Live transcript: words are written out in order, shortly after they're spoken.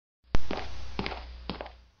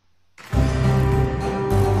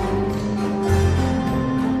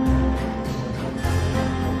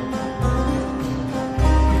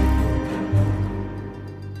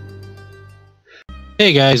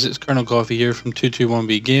Hey guys, it's Colonel Coffee here from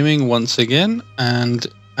 221B Gaming once again, and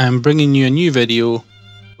I'm bringing you a new video,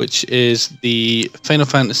 which is the Final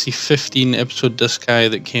Fantasy 15 episode Duscae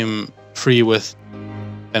that came free with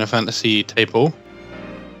Final Fantasy Typo.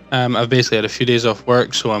 I've basically had a few days off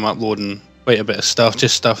work, so I'm uploading quite a bit of stuff,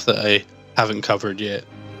 just stuff that I haven't covered yet.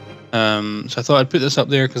 So I thought I'd put this up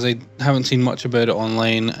there because I haven't seen much about it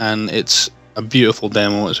online, and it's a beautiful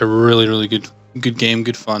demo. It's a really good game,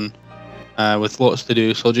 good fun. With lots to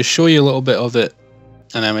do, so I'll just show you a little bit of it,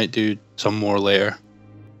 and I might do some more later.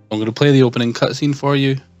 I'm going to play the opening cutscene for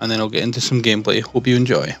you, and then I'll get into some gameplay. Hope you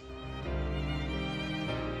enjoy.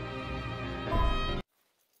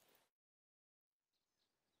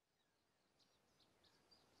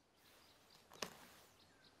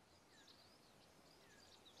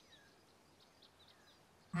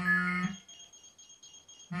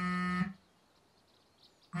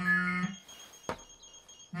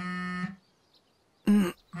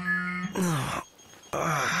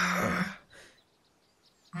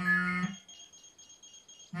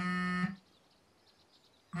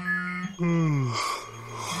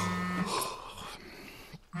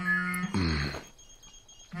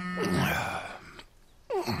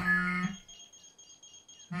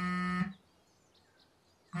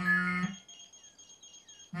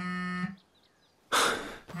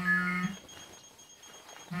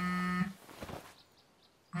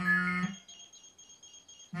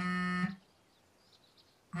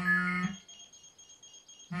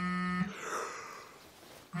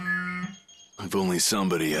 If only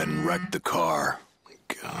somebody hadn't wrecked the car.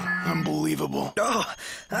 God, unbelievable. Oh,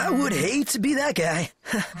 I would hate to be that guy.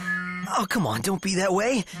 Oh, come on, don't be that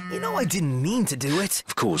way. You know I didn't mean to do it.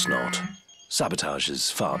 Of course not. Sabotage is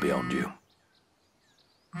far beyond you.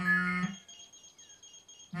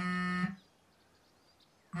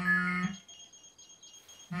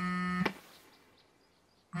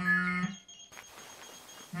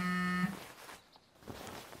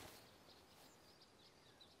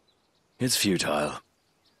 It's futile.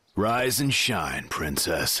 Rise and shine,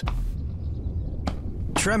 princess.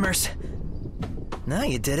 Tremors. Now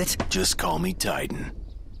you did it. Just call me Titan.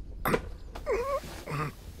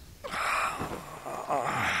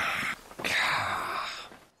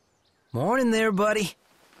 Morning there, buddy.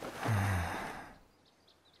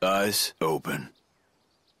 Eyes open.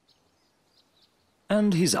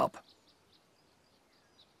 And he's up.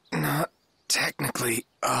 Not technically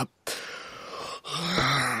up.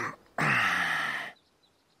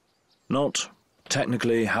 Not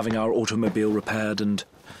technically having our automobile repaired and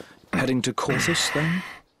heading to Corthus, then?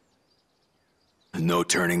 No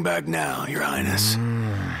turning back now, Your Highness.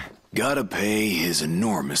 Gotta pay His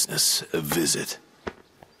Enormousness a visit.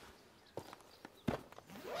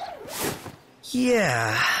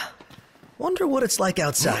 Yeah. Wonder what it's like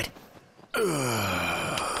outside.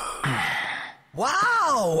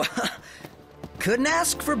 Wow! Couldn't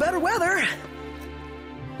ask for better weather.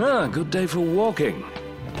 Ah, good day for walking.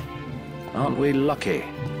 Aren't we lucky?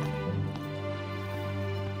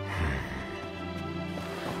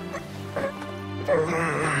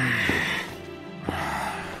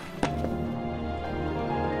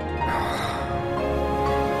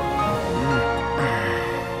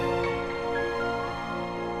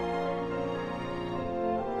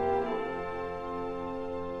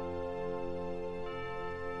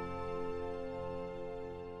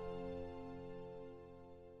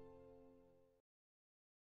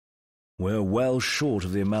 We're well short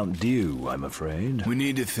of the amount due, I'm afraid. We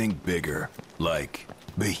need to think bigger, like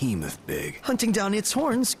behemoth big. Hunting down its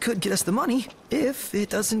horns could get us the money, if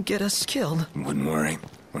it doesn't get us killed. Wouldn't worry.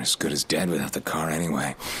 We're as good as dead without the car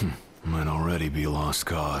anyway. Might already be a lost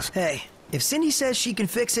cause. Hey, if Cindy says she can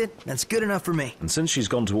fix it, that's good enough for me. And since she's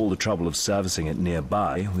gone to all the trouble of servicing it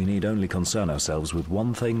nearby, we need only concern ourselves with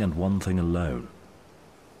one thing and one thing alone.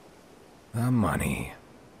 The money.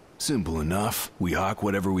 Simple enough. We hawk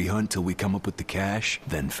whatever we hunt till we come up with the cash,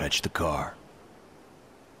 then fetch the car.